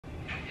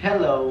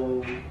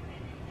Hello.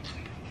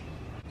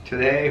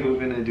 Today we're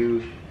gonna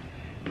do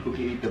who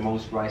can eat the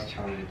most rice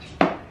challenge.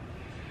 I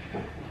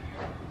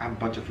have a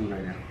bunch of food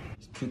right now.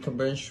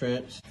 Cucumber and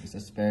shrimps, it's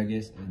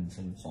asparagus and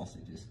some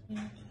sausages.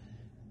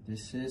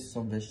 This is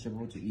some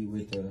vegetable to eat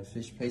with the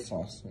fish paste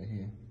sauce right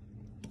here.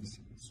 It's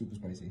super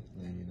spicy,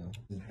 letting you know.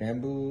 There's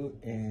bamboo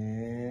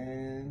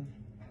and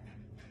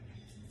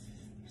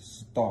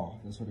star,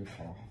 that's what they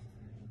call.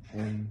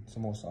 And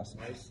some more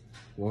sausages.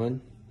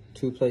 1,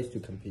 2 plates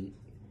to compete.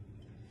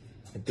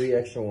 And 3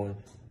 extra ones.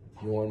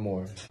 You want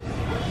more.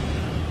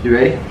 You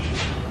ready?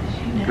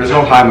 Yeah. There's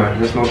no timer.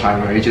 There's no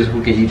timer. It's just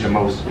who can eat the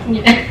most.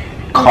 Yeah.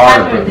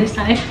 Carb this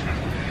time.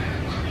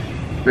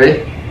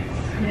 Ready?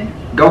 Yeah.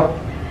 Go.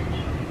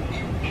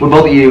 We're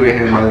both eating with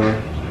him, by the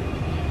way.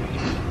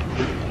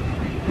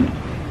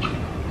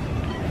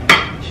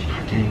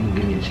 Dang,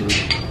 give me a chili.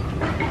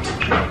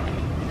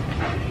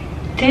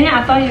 Dang,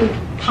 I thought you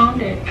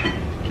pounded. I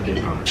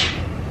did pound it.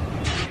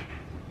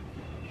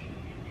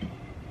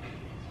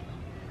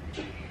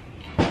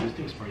 This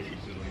thing's spicy,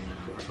 so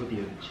I put the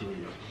other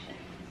chili up.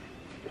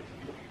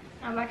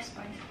 I like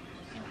spice.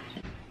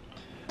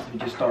 We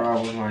just start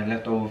out with my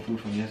leftover food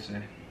from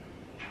yesterday.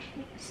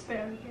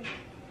 Asparagus.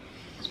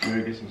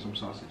 Asparagus and some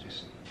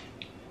sausages.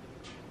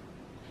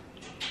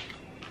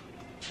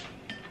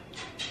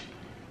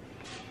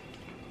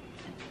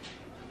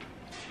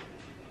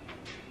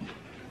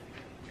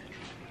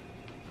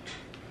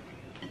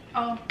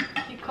 Oh,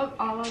 you cook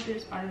all of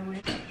this, by the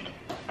way.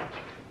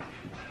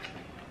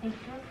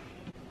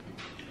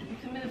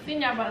 Mình xin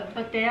nhà bà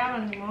té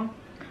mà nó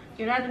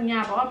chỉ ra từ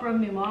nhà bỏ rồi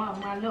mình bỏ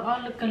mà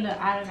lỡ cần lỡ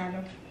ai là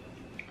đâu.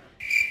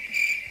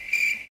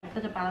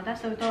 Taจะbảo ta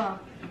sơ to.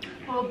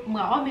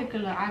 Mở mình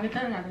cần lỡ ai cái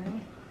tên là đâu.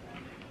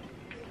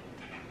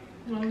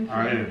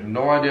 I have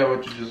no idea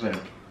what you just said.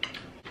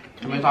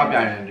 Too many top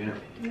guy in here.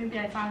 Mình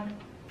chạy sao?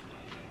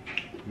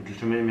 You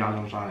too many meow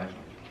don't say.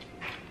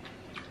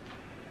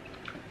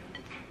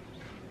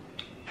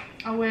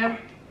 Ở quê.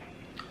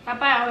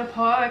 Papa ở quê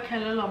phở ở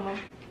Kenya lắm không?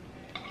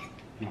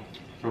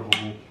 So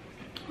cool.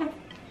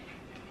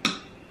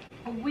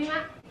 Quý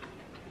má.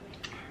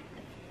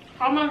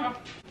 Không ăn không?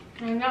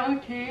 Ngày nào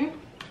thì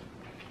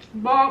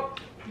bọc.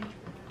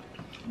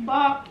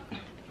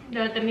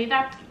 Giờ tình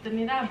ta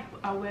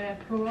ở quê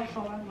phở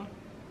sao ăn không?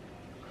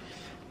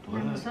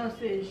 One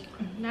sausage.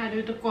 Now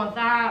do the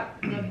cosa,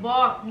 the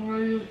bok,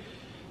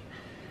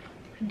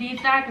 đi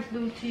ta cái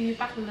lưu chi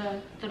bắt là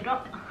the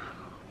dog.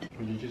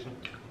 What did you say?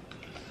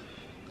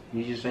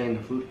 You just saying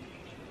the food?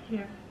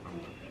 Yeah.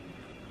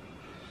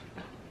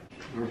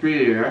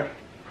 Repeat it, yeah?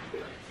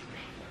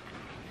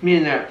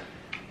 面呢？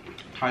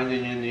看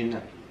见你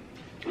呢？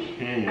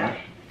面呀？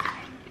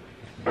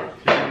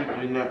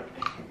你呢？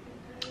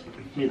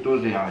面多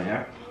少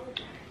呀？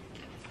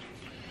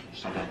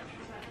啥的？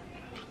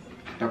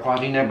แต่ความ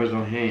ที่เนี่ยเป็นส่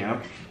วนเฮีย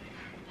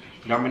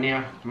แล้วมันเนี่ย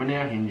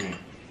เห็นยัง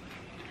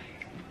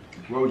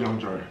ว่าจัง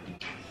ใจ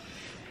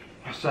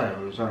ใส่ห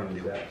รือใส่ไ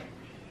ม่ได้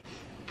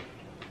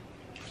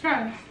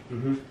Sure.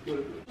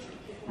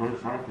 I'm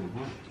fine.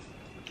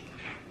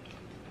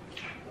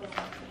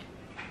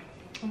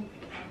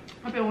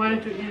 I've been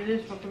wanting to eat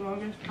this for the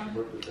longest time.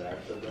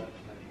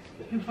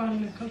 You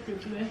finally cooked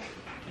it today.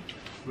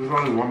 There's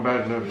only one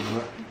bag left, you know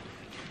that?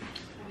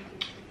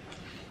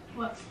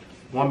 What?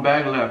 One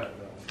bag left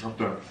of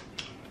the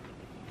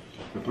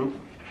fruit.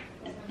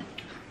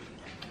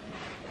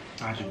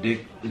 I should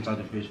dig inside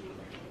the fish.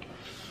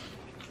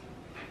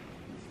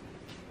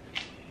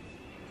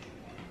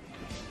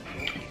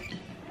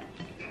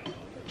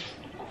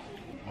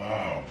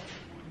 Wow.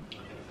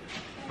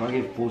 I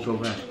get full so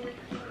fast.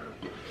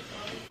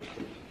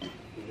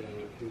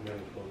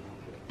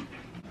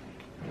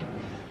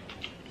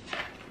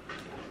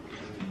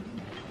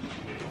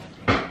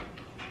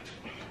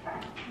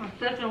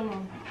 That's so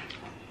long.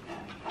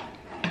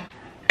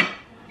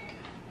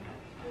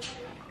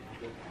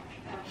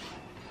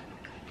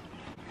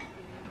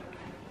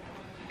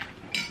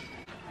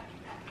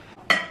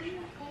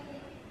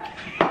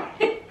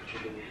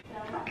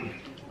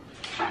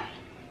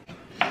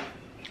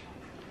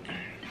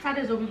 Sao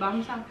để dùng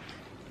bấm sao?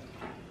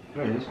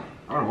 There it is.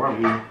 I don't know why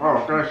we eat. Oh,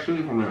 I got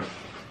chili from there.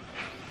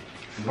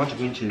 A bunch of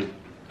green chili.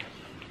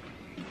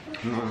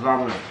 What's that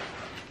one?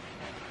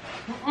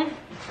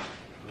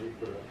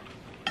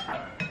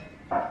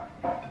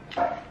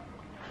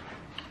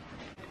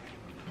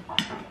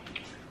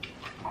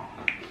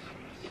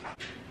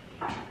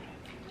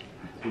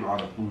 A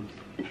lot of food.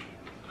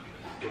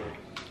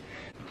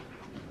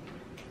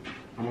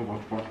 I'm gonna go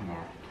to sport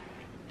tomorrow.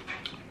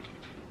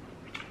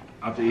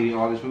 After eating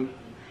all this food,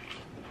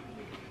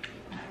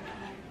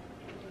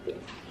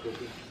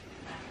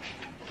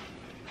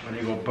 I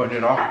need to go burn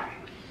it off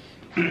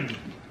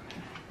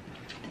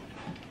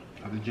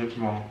at the gym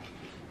tomorrow.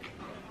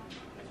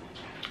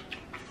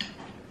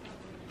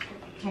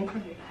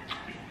 Okay.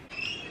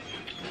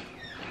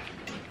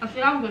 I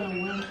think I'm gonna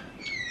win.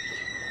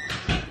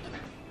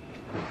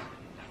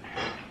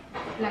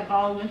 Like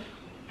always.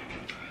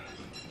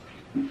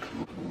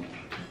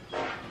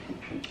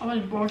 I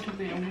was born to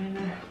be a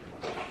winner.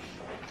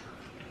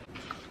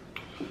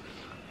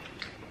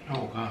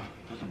 Oh god,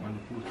 that's a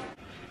bunch of food.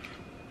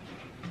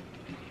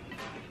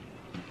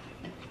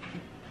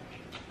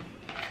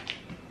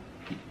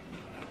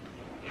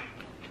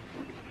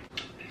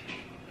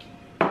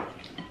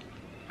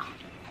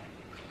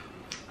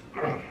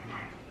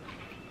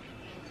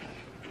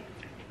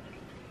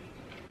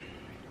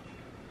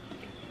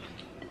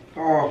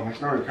 Oh, my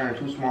stomach is kind of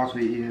too small to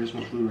be eating this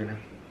much food right now.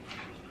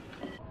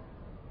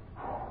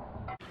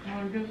 You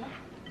want to do that?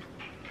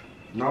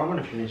 No, I'm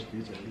gonna finish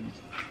this at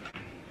least.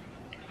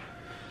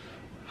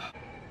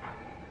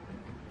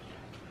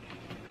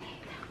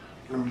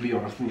 I'm gonna be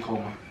on a food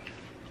coma.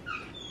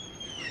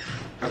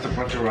 That's a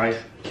bunch of rice.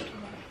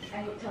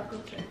 I eat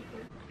tacos.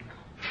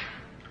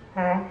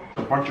 Huh?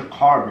 A bunch of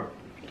carb.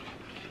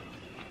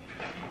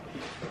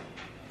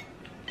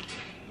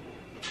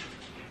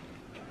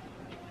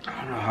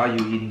 I don't know how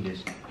you eating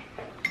this.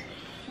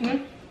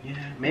 Hmm?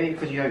 Yeah, maybe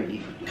because you haven't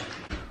eaten.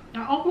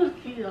 I always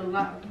eat a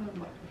lot.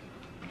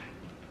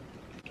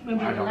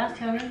 Remember I the don't. last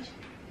challenge?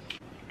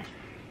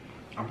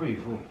 I'm pretty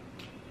full.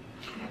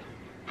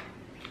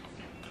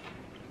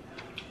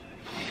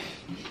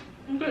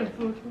 I'm good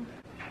full too.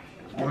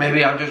 Or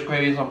maybe I'm just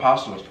craving some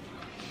pasta.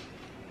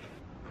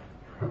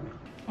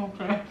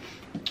 Okay.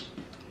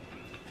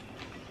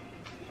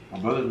 My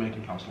brother's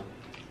making pasta.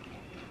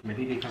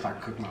 Maybe because I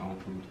cook my own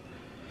food.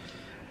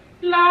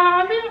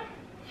 Love it.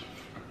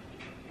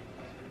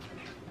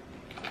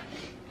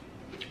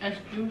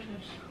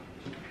 Excuses.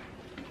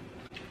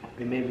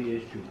 It maybe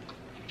is true.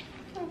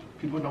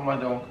 People don't like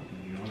their own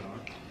cooking, you know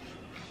that.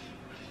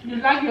 You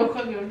like your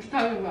cooking, what you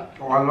talking about?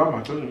 Oh, I love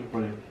my cooking,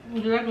 but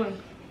You like it?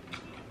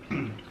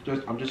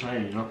 I'm just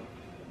saying, you know.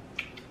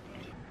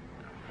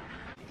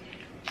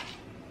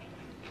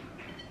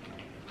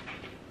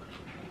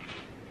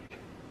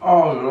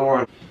 Oh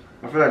Lord,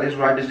 I feel like this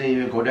ride doesn't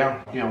even go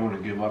down. Yeah, I'm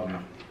gonna give up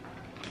now.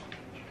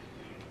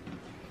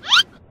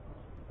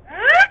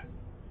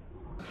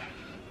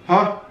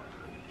 Huh?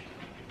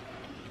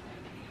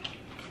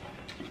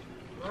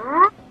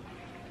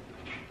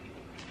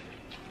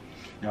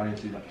 Y'all didn't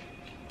see that.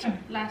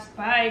 Last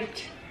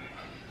bite.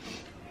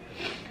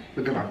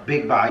 Look at my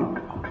big bite.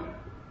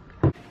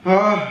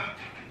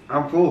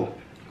 I'm full.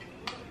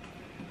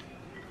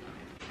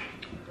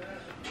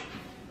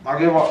 I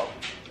give up.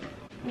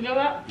 You give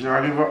up? Yeah,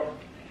 I give up.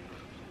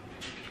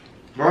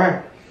 Go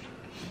ahead.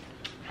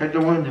 Hit the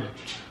window.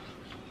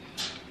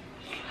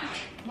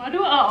 Why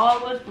do I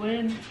always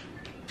win?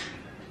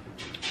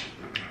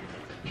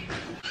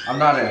 I'm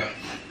not a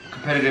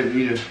competitive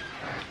eater.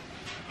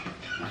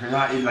 I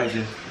cannot eat like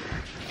this.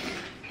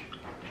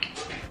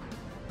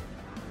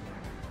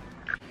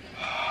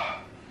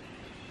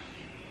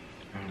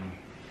 I don't know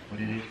what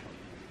it is.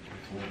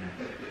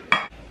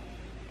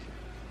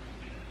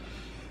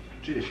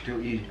 She is still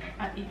eating.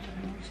 I eat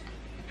the most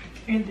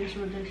in this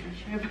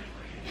relationship.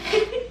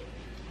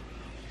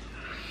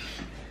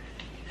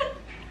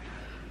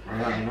 I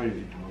know you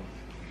eat the most.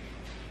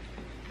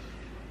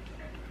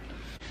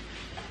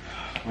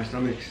 My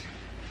stomach's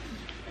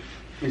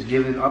is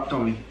giving up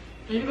on me.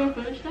 Are you gonna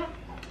finish that?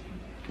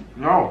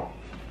 No.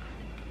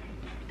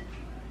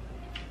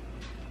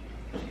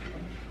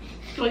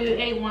 So you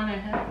ate 1 and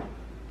a half.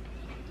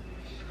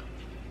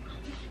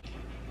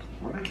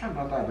 Well, that's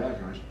not that bad,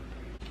 guys.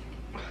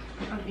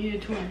 I'm eating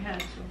 2 and a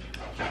half, so.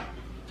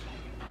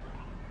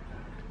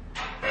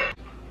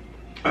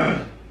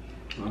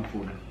 I'm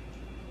full now.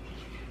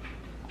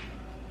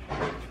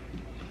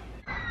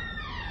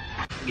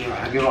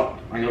 Yeah, I give up.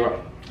 I give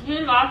up. He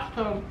lost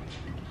him.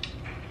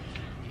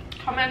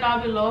 Comment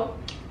down below.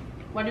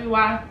 What do you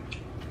want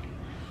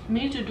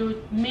me to do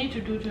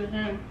to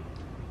him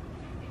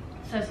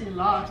since he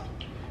lost?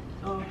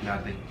 So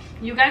Nothing.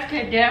 you guys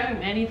can dare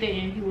him anything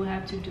and he will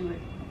have to do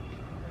it.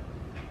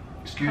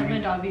 Excuse Comment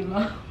me. down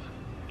below.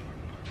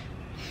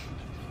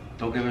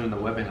 Don't give him the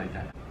weapon like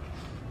that.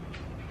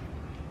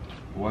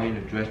 Wearing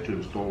a dress to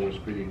the store was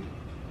pretty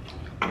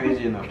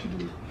crazy enough to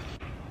do it.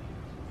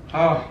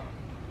 Oh.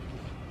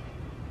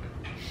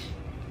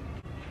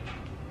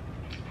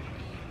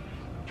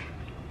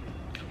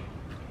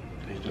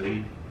 They still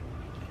eat.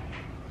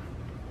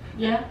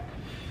 Yeah.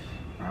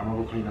 I'm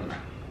gonna go clean up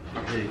now.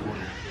 I'm ready for it.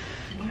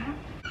 Yeah.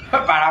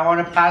 But I want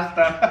a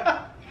pasta.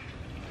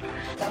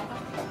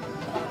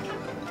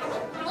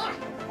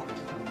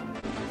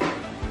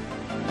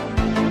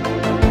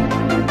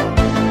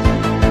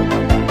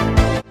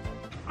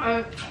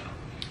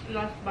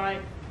 Last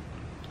bite.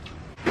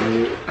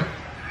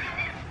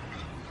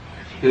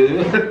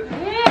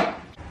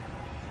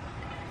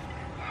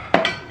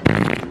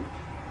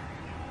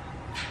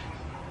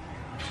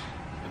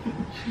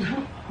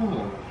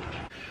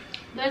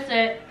 That's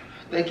it.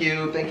 Thank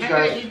you I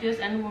guys. can't eat this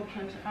anymore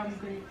because I'm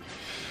good.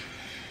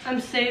 I'm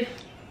safe.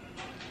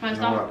 My You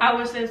know stomach. what? I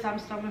would say some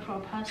stomach for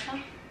pasta.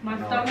 My You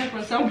know stomach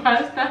for some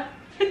pasta.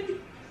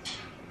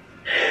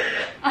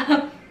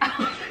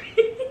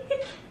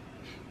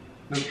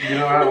 You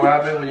know what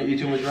happened when you eat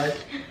too much rice?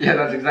 Yeah,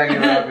 that's exactly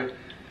what happened.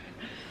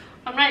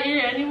 I'm not eating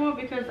anymore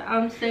because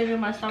I'm saving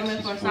my stomach She's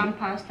for full. some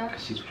pasta.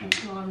 She's full.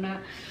 No, I'm not.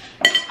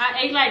 I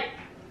ate like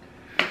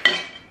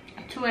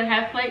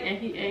 2.5 plate and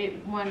he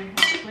ate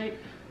 1.5 plate.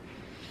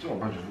 Still a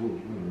bunch of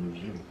food.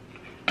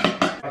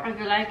 If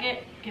you like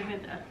it, give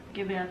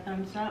it a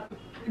thumbs up.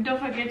 Don't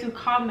forget to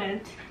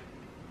comment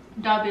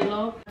down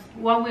below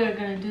what we are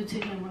gonna do to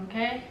him,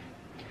 okay?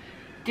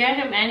 Dare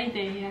him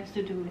anything, he has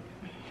to do it.